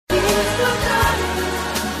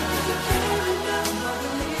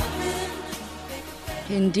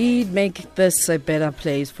Indeed, make this a better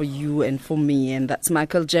place for you and for me. And that's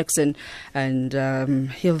Michael Jackson, and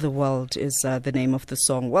Heal the World is the name of the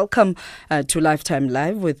song. Welcome to Lifetime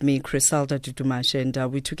Live with me, Crisalda Dudumash, and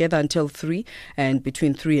we're together until 3. And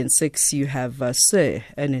between 3 and 6, you have Sir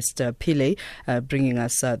Ernest Pile bringing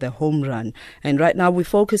us the home run. And right now we're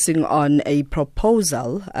focusing on a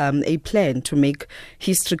proposal, a plan to make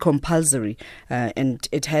history compulsory. And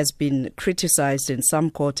it has been criticized in some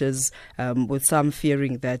quarters, with some fearing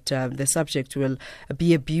that the subject will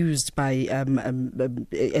be abused by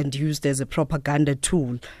and used as a propaganda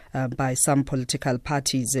tool by some political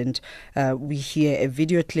parties. And we hear a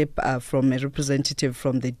video clip from a representative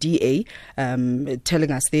from the DA telling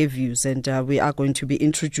us their views. And we are going to be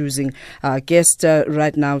introducing our guest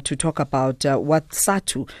right now to talk about what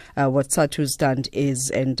SATU's stand is.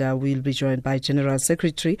 And we'll be joined by General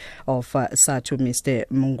Secretary of SATU, Mr.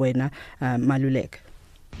 Mngwena Maluleka.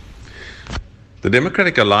 The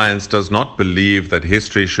Democratic Alliance does not believe that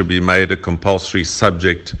history should be made a compulsory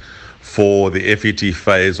subject for the FET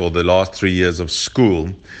phase or the last 3 years of school.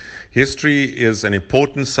 History is an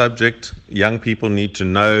important subject. Young people need to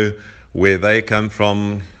know where they come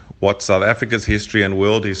from, what South Africa's history and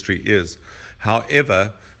world history is.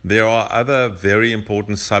 However, there are other very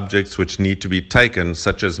important subjects which need to be taken,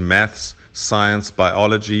 such as maths, science,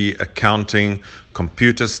 biology, accounting,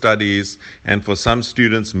 computer studies, and for some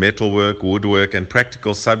students, metalwork, woodwork, and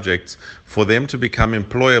practical subjects for them to become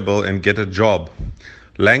employable and get a job.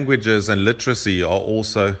 Languages and literacy are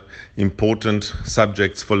also important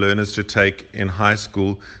subjects for learners to take in high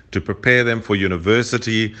school to prepare them for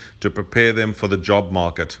university, to prepare them for the job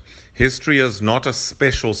market. History is not a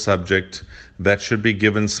special subject that should be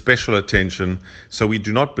given special attention, so we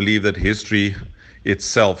do not believe that history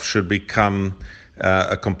itself should become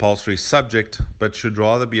a compulsory subject, but should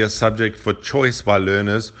rather be a subject for choice by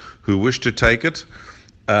learners who wish to take it.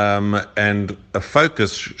 And a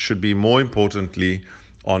focus should be more importantly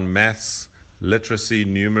on maths, literacy,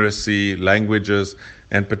 numeracy, languages,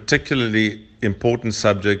 and particularly important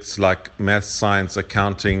subjects like maths, science,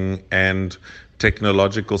 accounting, and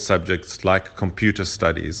technological subjects like computer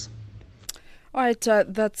studies. All right,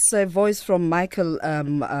 that's a voice from Michael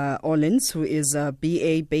Ollins, who is a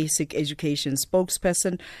BA Basic Education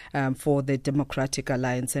spokesperson for the Democratic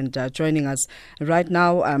Alliance, and joining us right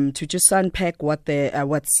now to just unpack what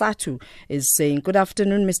SATU is saying. Good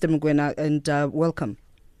afternoon, Mr. Mngwena, and welcome.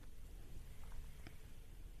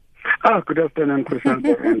 Good afternoon,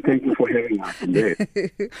 Crisalda, and thank you for having us today.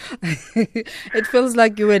 It feels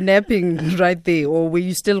like you were napping right there, or were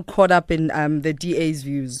you still caught up in the DA's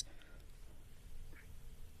views?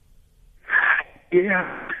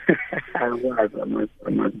 Yeah, I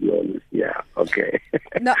must be honest. Yeah, okay.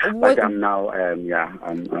 Now, but I'm now,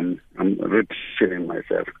 I'm retraining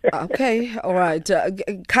myself. Okay, all right.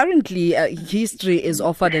 Currently, history is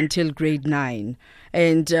offered until grade 9.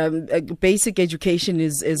 And basic education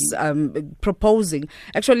is proposing.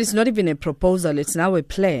 Actually, it's not even a proposal. It's now a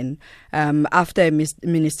plan. After a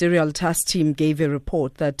ministerial task team gave a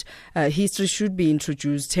report that history should be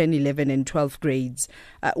introduced 10, 11, and 12 grades.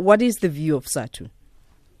 What is the view of SATU?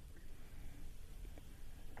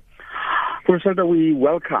 First, we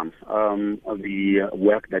welcome the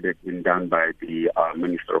work that has been done by the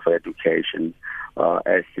Minister of Education.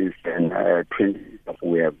 Since then,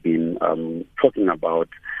 we have been talking about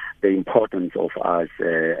the importance of us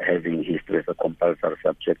having history as a compulsory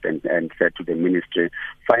subject, and said to the ministry,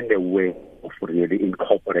 find a way of really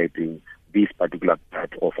incorporating this particular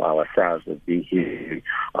part of ourselves as being history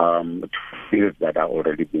to fields that are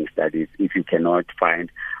already being studied. If you cannot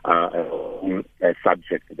find a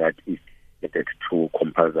subject that is to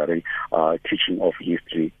compulsory teaching of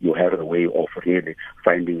history, you have a way of really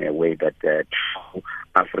finding a way that true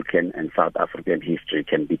African and South African history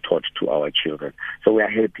can be taught to our children. So we are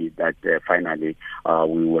happy that finally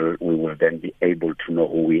we will then be able to know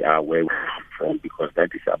who we are, where we come from, because that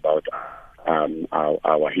is about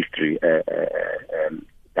our history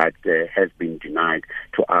that has been denied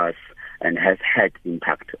to us and has had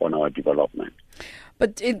impact on our development.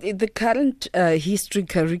 But in the current history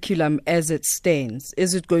curriculum as it stands,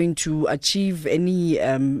 is it going to achieve any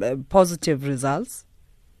positive results?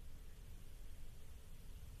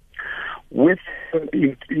 With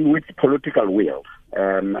political will,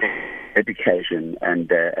 dedication, and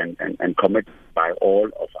commitment by all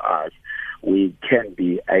of us, we can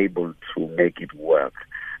be able to make it work.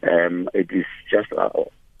 It is just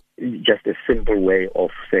a simple way of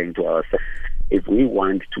saying to ourselves, if we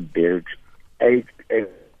want to build a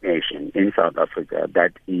nation in South Africa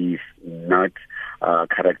that is not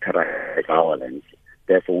characterized by violence,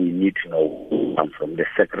 therefore we need to know who come from, the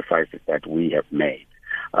sacrifices that we have made.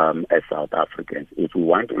 as South Africans. If we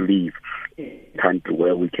want to live in a country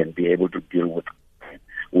where we can be able to deal with,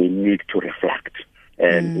 we need to reflect.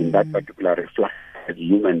 And in that particular reflection, as a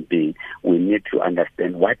human being, we need to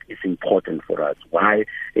understand what is important for us. Why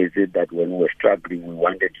is it that when we were struggling, we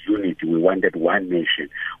wanted unity, we wanted one nation,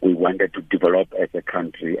 we wanted to develop as a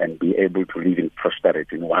country and be able to live in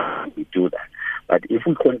prosperity? And why we do that? But if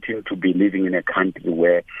we continue to be living in a country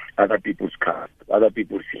where other people's culture, other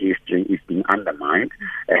people's history is being undermined,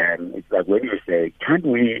 it's like when you say, can't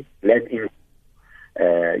we learn in?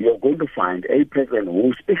 You're going to find a president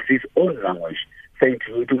who speaks his own language saying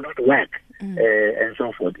to you, it will not work, and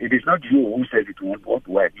so forth. It is not you who says it will not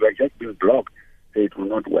work. You are just being blocked, so it will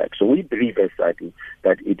not work. So we believe as society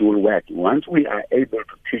that it will work. Once we are able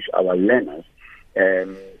to teach our learners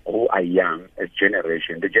who are young as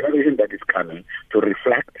generation, the generation that is coming, to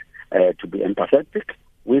reflect, to be empathetic,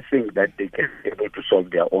 we think that they can be able to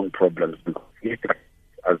solve their own problems because it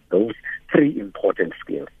has those three important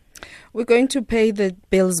skills. We're going to pay the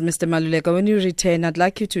bills, Mr. Maluleka. When you return, I'd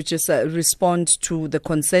like you to just respond to the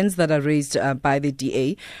concerns that are raised by the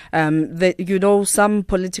DA. Some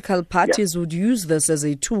political parties would use this as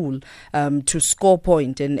a tool to score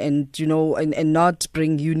point and not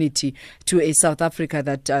bring unity to a South Africa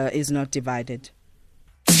that is not divided.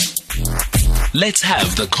 Let's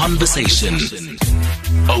have the conversation.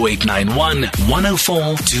 0891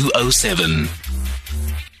 104 207.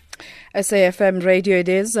 SAFM Radio it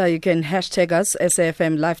is. You can hashtag us,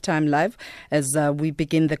 SAFM Lifetime Live, as we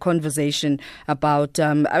begin the conversation about,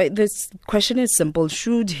 this question is simple.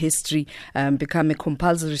 Should history become a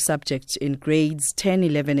compulsory subject in grades 10,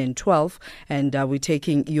 11 and 12? And we're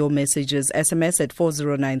taking your messages, SMS at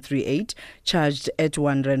 40938, charged at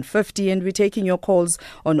 150. And we're taking your calls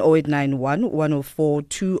on 0891 104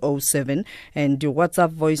 207 and your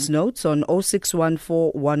WhatsApp voice notes on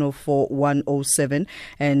 0614 104 107.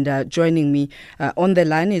 And joining me on the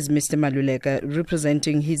line is Mr. Maluleka,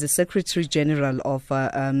 representing, he's the Secretary General of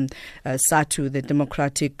SATU, the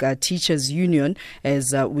Democratic Teachers Union,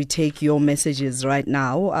 as we take your messages right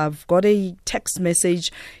now. I've got a text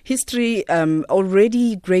message. History,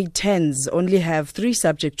 already grade 10s only have 3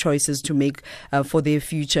 subject choices to make for their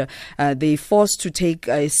future. They're forced to take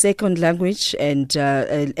a second language and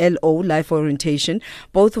LO, life orientation,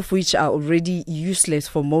 both of which are already useless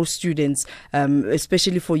for most students,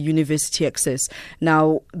 especially for university access.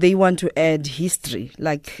 Now, they want to add history,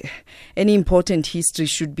 like any important history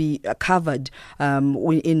should be covered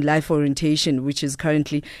in life orientation, which is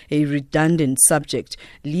currently a redundant subject.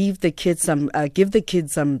 Give the kids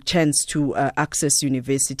some chance to access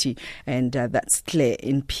university, and that's clear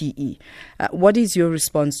in PE. What is your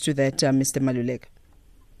response to that, Mr. Maluleka?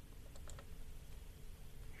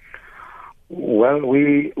 Well,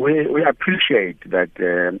 we appreciate that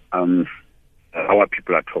our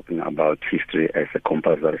people are talking about history as a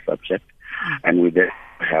compulsory subject, and we then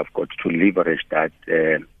have got to leverage that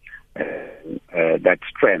that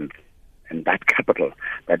strength and that capital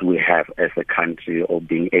that we have as a country of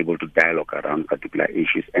being able to dialogue around particular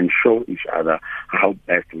issues and show each other how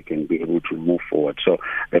best we can be able to move forward. So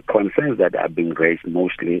the concerns that are being raised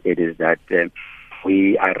mostly, it is that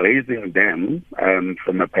we are raising them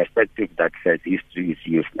from a perspective that says history is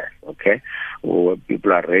useless, okay? Or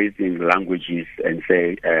people are raising languages and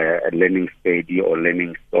say learning Spedi or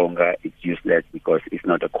learning Songa is useless because it's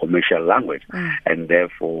not a commercial language. And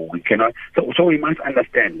therefore we cannot... So we must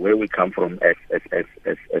understand where we come from as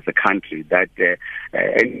a country, that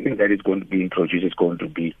anything that is going to be introduced is going to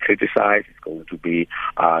be criticized, it's going to be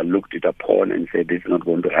looked at upon and said this is not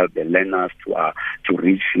going to help the learners to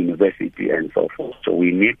reach university and so forth. So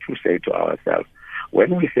we need to say to ourselves,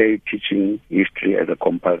 when we say teaching history as a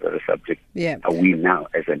compulsory subject, are we now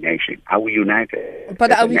as a nation? Are we united as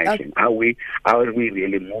a nation? Are we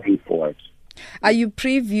really moving forward? Are you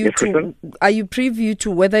preview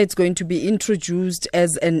to whether it's going to be introduced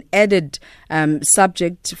as an added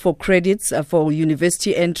subject for credits for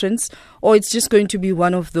university entrance, or it's just going to be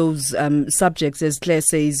one of those subjects, as Claire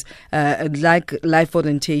says, like life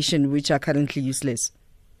orientation, which are currently useless?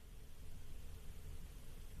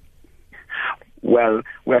 Well,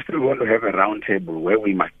 we're still going to have a round table where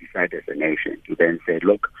we must decide as a nation to then say,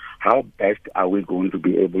 look, how best are we going to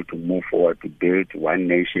be able to move forward to build one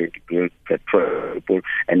nation, to build people,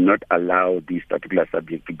 and not allow these particular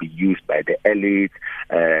subjects to be used by the elites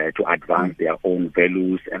to advance their own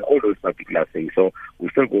values and all those particular things. So we're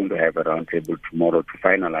still going to have a round table tomorrow to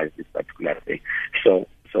finalize this particular thing. So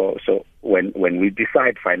when we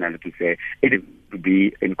decide finally to say it is to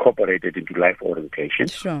be incorporated into life orientation,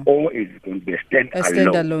 or is it going to be a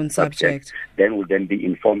standalone subject, then we'll then be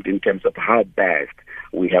informed in terms of how best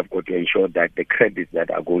we have got to ensure that the credits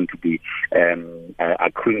that are going to be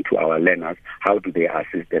accruing to our learners, how do they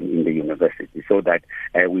assist them in the university, so that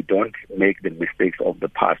we don't make the mistakes of the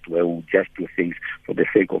past where we just do things for the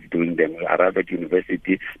sake of doing them. Rather, at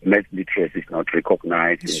university, math literacy is not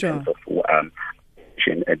recognized in terms of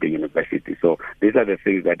at the university. So these are the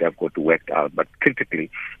things that have got to work out. But critically,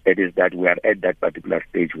 it is that we are at that particular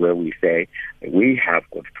stage where we say we have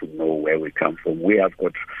got to know where we come from. We have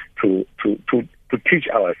got to teach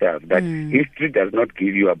ourselves that history does not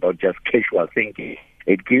give you about just casual thinking.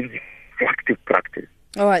 It gives you active practice.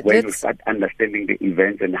 All right, when you start understanding the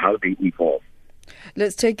events and how they evolve.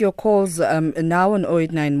 Let's take your calls now on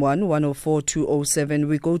 0891 104 207.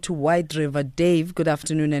 We go to White River. Dave, good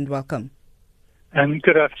afternoon and welcome.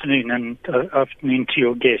 Good afternoon, and afternoon to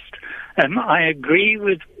your guest. I agree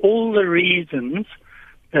with all the reasons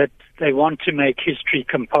that they want to make history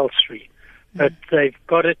compulsory, but they've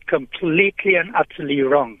got it completely and utterly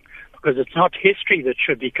wrong, because it's not history that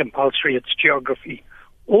should be compulsory, it's geography.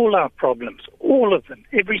 All our problems, all of them,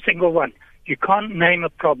 every single one. You can't name a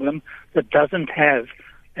problem that doesn't have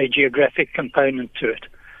a geographic component to it.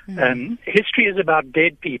 History is about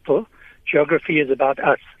dead people, geography is about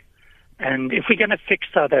us. And if we're going to fix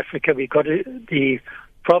South Africa, the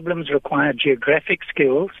problems require geographic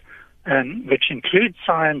skills, which include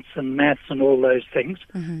science and maths and all those things.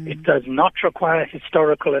 It does not require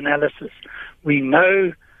historical analysis. We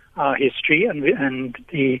know our history, and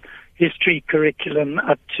the history curriculum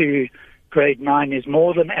up to grade 9 is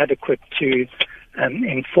more than adequate to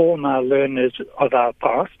inform our learners of our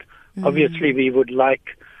past. Obviously, we would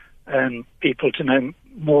like people to know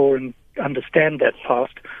more and understand that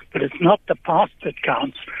past, but it's not the past that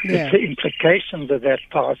counts. It's the implications of that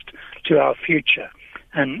past to our future.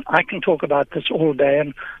 And I can talk about this all day,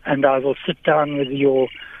 and I will sit down with your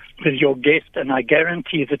guest, and I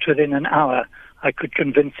guarantee that within an hour I could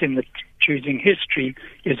convince him that choosing history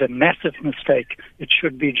is a massive mistake. It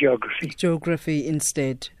should be geography. Geography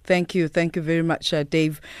instead. Thank you. Thank you very much,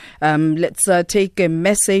 Dave. Let's take a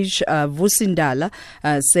message. Vusindala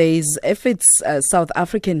says, if it's South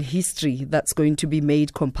African history that's going to be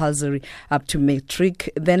made compulsory up to matric,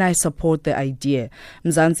 then I support the idea.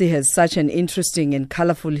 Mzansi has such an interesting and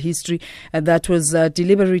colorful history that was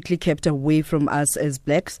deliberately kept away from us as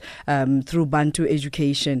blacks through Bantu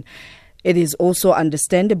education. It is also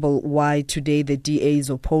understandable why today the DA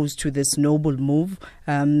is opposed to this noble move.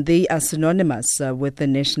 They are synonymous with the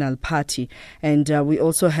National Party. And we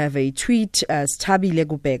also have a tweet, Stabi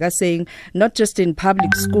Legubega, saying, not just in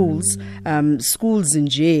public schools, schools in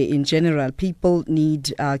general, people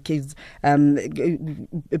need kids.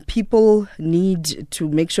 People need to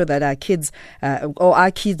make sure that our kids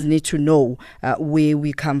need to know where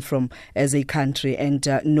we come from as a country and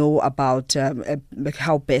know about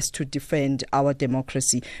how best to defend our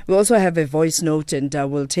democracy. We also have a voice note, and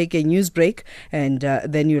we'll take a news break, and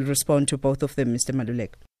then you'll respond to both of them, Mr.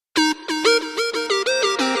 Malulek.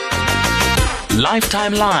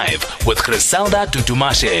 Lifetime Live with Griselda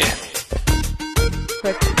Tutumashe.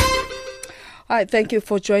 Hi, thank you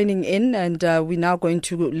for joining in, and we're now going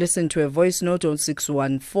to listen to a voice note on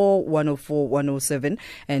 614-104-107,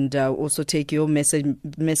 and also take your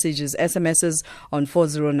messages, SMSs on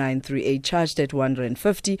 40938, charged at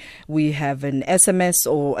 150. We have an SMS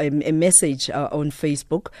or a message on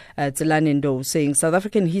Facebook, Tselanendo, saying South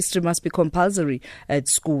African history must be compulsory at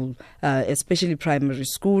school, especially primary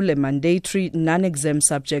school. A mandatory non-exam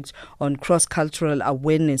subject on cross-cultural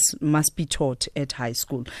awareness must be taught at high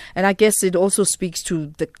school. And I guess it also speaks to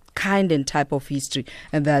the kind and type of history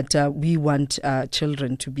and that we want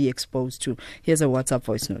children to be exposed to. Here's a WhatsApp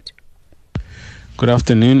voice note. Good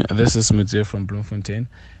afternoon. This is Mudzir from Bloemfontein.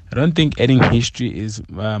 I don't think adding history is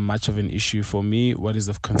much of an issue for me. What is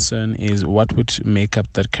of concern is what would make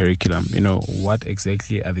up that curriculum. What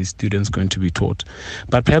exactly are these students going to be taught?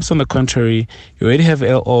 But perhaps on the contrary, you already have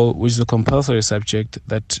LO, which is a compulsory subject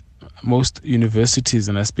that most universities,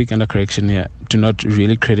 and I speak under correction here, do not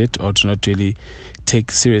really credit or do not really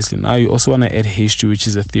take seriously. Now you also want to add history, which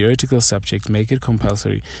is a theoretical subject, make it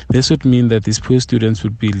compulsory. This would mean that these poor students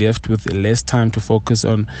would be left with less time to focus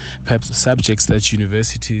on perhaps subjects that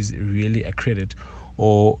universities really accredit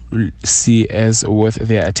or see as worth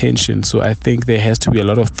their attention. So I think there has to be a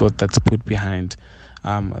lot of thought that's put behind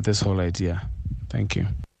this whole idea. Thank you.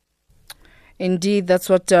 Indeed, that's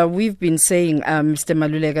what we've been saying, Mr.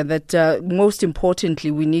 Maluleka, that most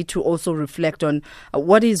importantly, we need to also reflect on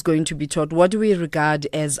what is going to be taught. What do we regard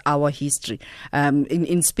as our history?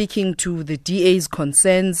 In speaking to the DA's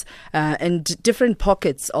concerns and different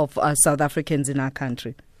pockets of South Africans in our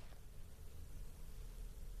country.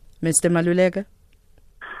 Mr. Maluleka?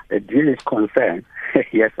 The DA's concern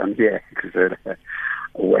Yes, I'm here.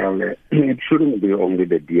 Well, it shouldn't be only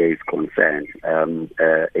the DA's concern.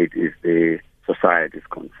 It is the society's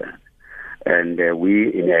concern. And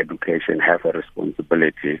we in education have a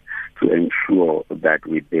responsibility to ensure that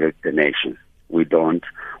we build the nation. We don't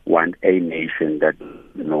want a nation that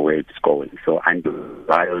doesn't know where it's going. So, and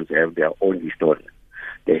lions have their own history.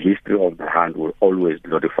 The history of the hunt will always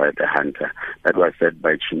glorify the hunter. That was said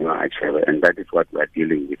by Chinua Achebe, and that is what we are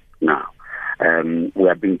dealing with now. We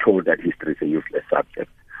have been told that history is a useless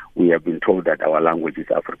subject. We have been told that our languages,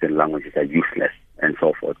 African languages, are useless, and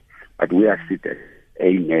so forth. But we are seated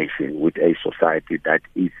a nation with a society that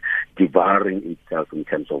is devouring itself in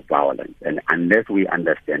terms of violence. And unless we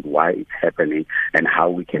understand why it's happening and how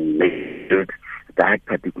we can build that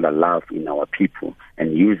particular love in our people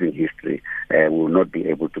and using history, we will not be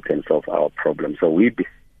able to can solve our problems. So we believe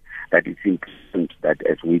that it's important that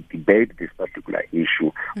as we debate this particular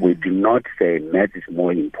issue, we do not say math is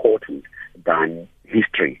more important than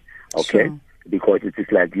history, okay? Sure. Because it is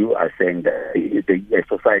like you are saying that a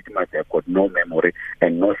society must have got no memory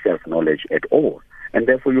and no self-knowledge at all. And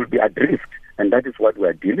therefore you'll be adrift. And that is what we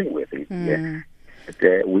are dealing with. Yeah.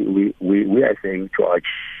 We are saying to our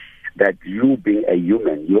that you being a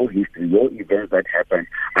human, your history, your events that happen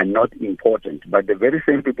are not important. But the very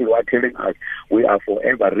same people who are telling us we are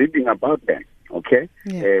forever reading about them, okay?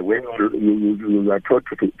 Yeah. When you are taught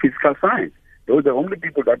to physical science, those are the only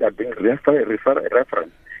people that are being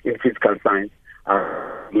referenced in physical science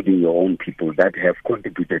are including your own people that have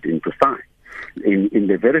contributed into science. In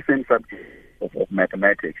the very same subject of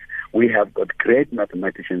mathematics, we have got great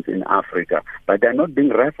mathematicians in Africa, but they're not being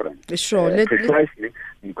referenced. Sure. Precisely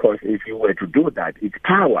because if you were to do that, it's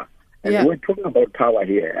power. And we're talking about power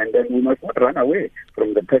here, and then we must not run away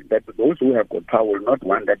from the fact that those who have got power will not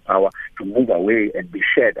want that power to move away and be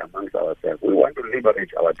shared amongst ourselves. We want to leverage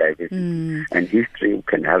our diversity, and history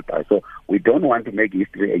can help us. So we don't want to make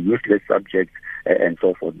history a useless subject and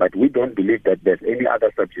so forth, but we don't believe that there's any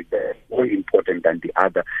other subject that is more important than the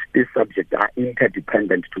other. These subjects are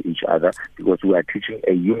interdependent to each other because we are teaching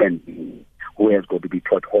a human being who has got to be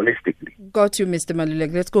taught holistically. Got you, Mr.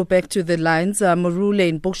 Maluleka. Let's go back to the lines. Marule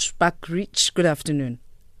in Bushbuckridge. Good afternoon.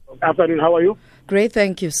 Afternoon. How are you? Great,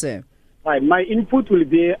 thank you, sir. Hi, my input will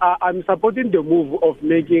be, I'm supporting the move of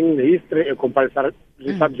making history a compulsory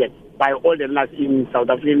subject by all the learners in South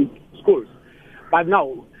African schools. But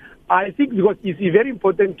now, I think because it's very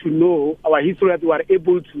important to know our history that we are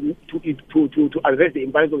able to address the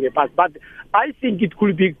imbalance of the past. But I think it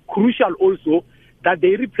could be crucial also that they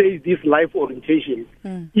replace this life orientation.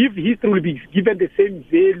 If history will be given the same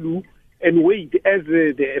value and weight as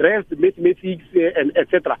the rest, mathematics, and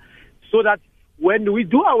etc., so that when we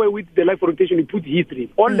do away with the life orientation, we put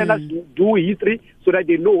history. All learners do history so that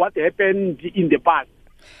they know what happened in the past.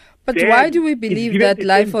 But then why do we believe that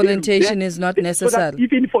life orientation is not necessary? So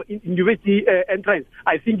even for university entrance,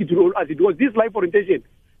 I think it will, as it was, this life orientation,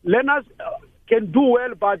 learners can do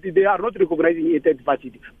well, but they are not recognizing it at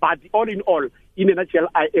varsity. But all in all, in a nutshell,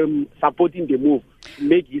 I am supporting the move to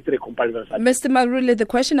make history compulsory. Mr. Marule, the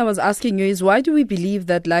question I was asking you is, why do we believe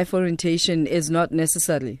that life orientation is not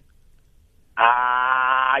necessary?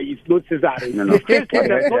 It's not necessary. No. The first one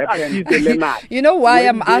does not assist the learner. You know why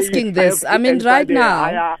I'm asking this? I mean, right now,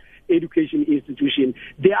 higher education institution,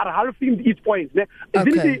 they are halving its points.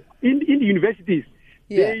 Okay. In the universities,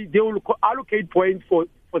 they will allocate points for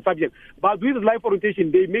subjects, but with life orientation,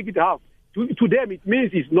 they make it half. To them, it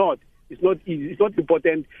means it's not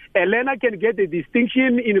important. A learner can get a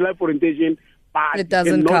distinction in life orientation, but it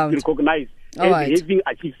doesn't count. Recognize as having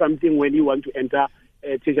achieved something when you want to enter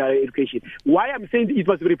tertiary education. Why I'm saying it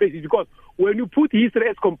must be replaced is because when you put history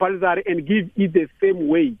as compulsory and give it the same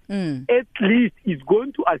way, at least it's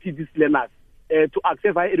going to assist these learners to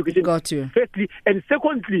access higher education. Got you. Firstly, and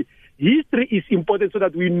secondly, history is important so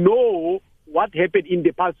that we know what happened in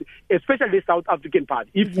the past, especially the South African part.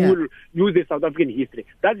 If we will use the South African history,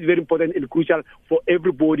 that is very important and crucial for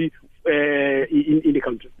everybody in the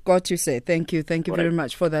country. Got you, sir. Thank you very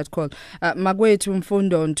much for that call. Magwetu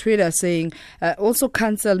Mfundo on Twitter saying, also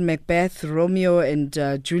cancel Macbeth, Romeo and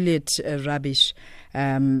Juliet rubbish.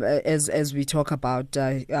 As we talk about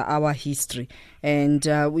our history. And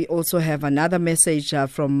we also have another message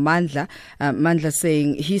from Mandla. Mandla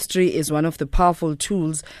saying history is one of the powerful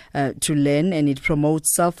tools to learn, and it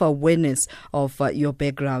promotes self-awareness of your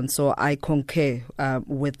background. So I concur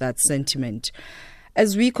with that sentiment.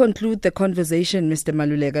 As we conclude the conversation, Mr.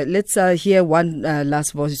 Maluleka, let's hear one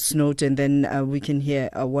last voice note, and then we can hear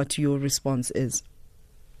what your response is.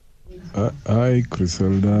 Hi,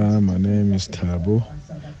 Griselda. My name is Tabo,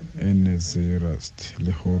 and it's Rust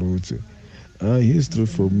Lehorute. History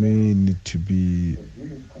for me need to be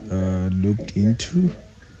looked into,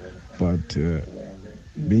 but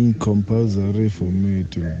being compulsory for me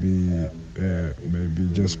to be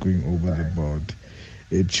maybe just going over the board.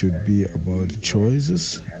 It should be about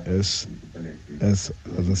choices as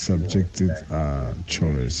other subjective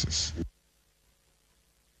choices.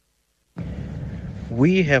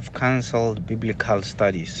 We have cancelled biblical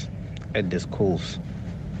studies at the schools.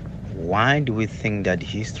 Why do we think that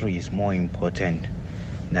history is more important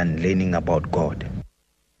than learning about God?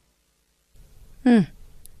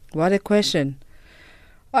 What a question.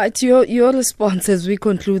 All right, your response as we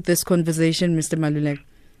conclude this conversation, Mr. Maluleke.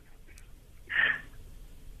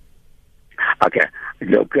 Okay.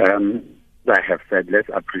 Look, I have said, let's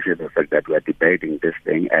appreciate the fact that we are debating this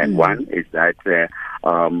thing. And one is that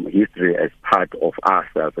history as part of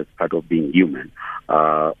ourselves, as part of being human,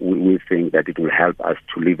 we think that it will help us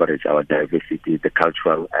to leverage our diversity, the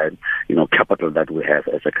cultural and capital that we have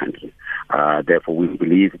as a country. Therefore, we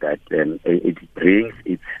believe that it brings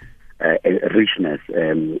its richness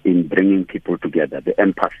in bringing people together, the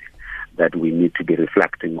empathy that we need to be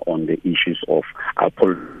reflecting on the issues of our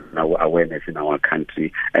awareness in our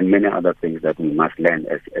country and many other things that we must learn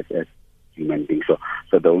as human beings.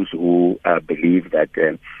 So those who believe that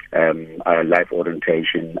our life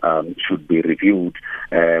orientation should be reviewed,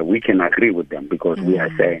 we can agree with them, because we are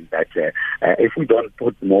saying that if we don't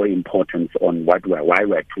put more importance on why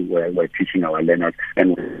we're teaching our learners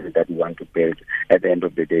and that we want to build, at the end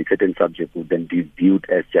of the day, certain subjects will then be viewed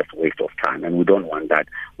as just waste of time, and we don't want that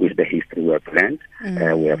with the history we have learned.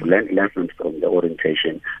 We have learned lessons from the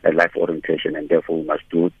orientation, life orientation, and therefore we must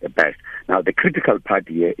do the best. Now, the critical part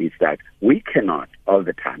here is that we cannot all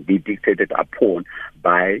the time be dictated upon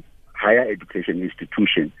by higher education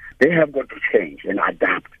institutions. They have got to change and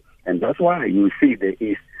adapt. And that's why you see there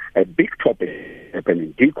is a big topic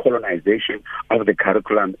happening, decolonization of the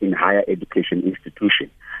curriculum in higher education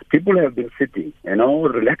institutions. People have been sitting,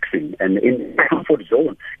 relaxing and in a comfort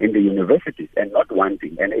zone in the universities and not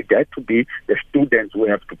wanting. And it had to be the students who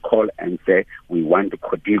have to call and say, we want to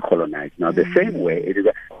decolonize. Now, the same way, it is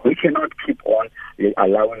we cannot keep on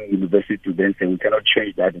allowing universities to then say, we cannot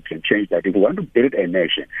change that, we can change that. If we want to build a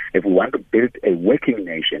nation, if we want to build a working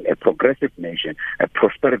nation, a progressive nation, a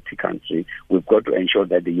prosperity country, we've got to ensure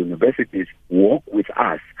that the universities work with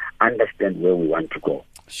us, understand where we want to go.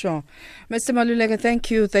 Sure. Mr. Maluleke, thank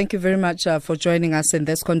you. Thank you very much for joining us in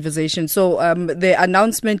this conversation. So the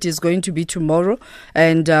announcement is going to be tomorrow.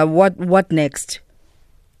 And what next?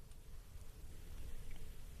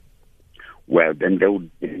 Well, then there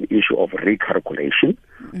would be an issue of recalculation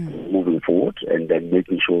moving forward, and then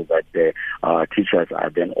making sure that the teachers are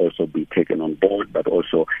then also be taken on board, but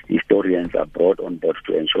also historians are brought on board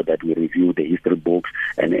to ensure that we review the history books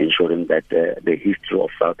and ensuring that the history of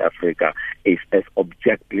South Africa is as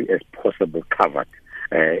objectively as possible covered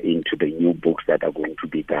into the new books that are going to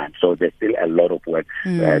be done. So there's still a lot of work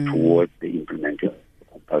towards the implementation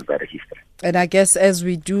of that history. And I guess as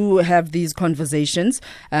we do have these conversations,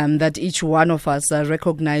 that each one of us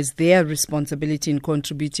recognize their responsibility in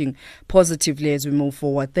contributing positively as we move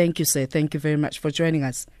forward. Thank you, sir. Thank you very much for joining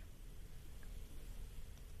us.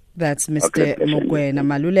 That's Mr. Mokoena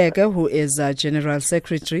Maluleke, who is General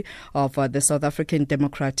Secretary of the South African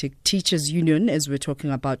Democratic Teachers Union, as we're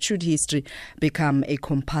talking about should history become a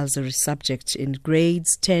compulsory subject in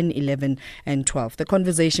grades 10, 11 and 12. The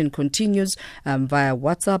conversation continues via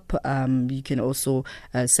WhatsApp. You can also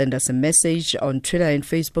send us a message on Twitter and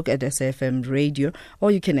Facebook at SAFM Radio,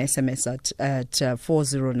 or you can SMS at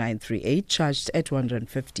 40938, charged at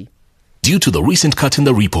 150. Due to the recent cut in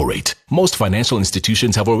the repo rate, most financial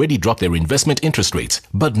institutions have already dropped their investment interest rates,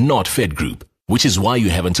 but not Fed Group, which is why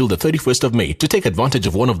you have until the 31st of May to take advantage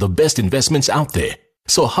of one of the best investments out there.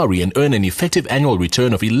 So hurry and earn an effective annual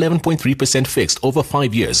return of 11.3% fixed over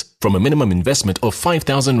 5 years from a minimum investment of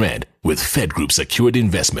 5,000 Rand with Fed Group Secured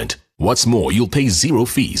Investment. What's more, you'll pay zero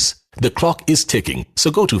fees. The clock is ticking,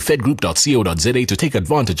 so go to fedgroup.co.za to take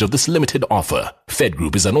advantage of this limited offer. Fed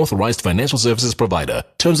Group is an authorized financial services provider.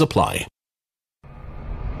 Terms apply.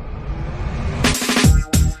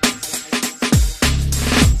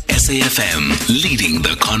 SAFM, leading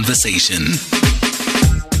the conversation.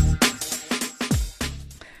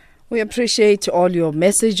 We appreciate all your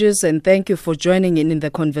messages and thank you for joining in the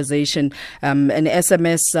conversation. An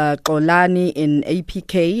SMS, Kolani in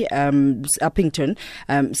APK, Uppington,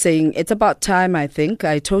 saying, it's about time, I think.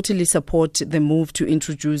 I totally support the move to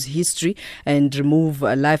introduce history and remove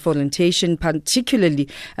life orientation, particularly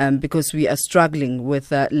because we are struggling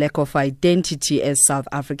with a lack of identity as South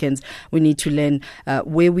Africans. We need to learn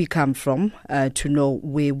where we come from to know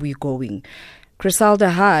where we're going. Crisalda,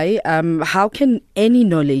 hi. How can any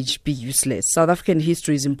knowledge be useless? South African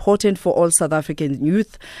history is important for all South African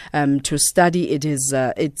youth to study. It's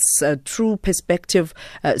a true perspective,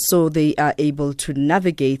 so they are able to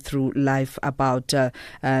navigate through life about the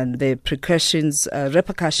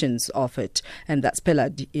repercussions of it. And that's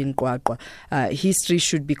Pelad in Kwakwa. History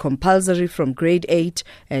should be compulsory from grade 8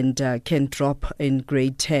 and can drop in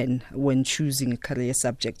grade 10 when choosing a career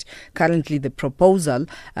subject. Currently, the proposal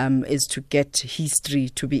is to get history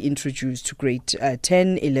to be introduced to grade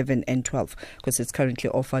 10, 11 and 12 because it's currently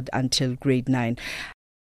offered until grade 9.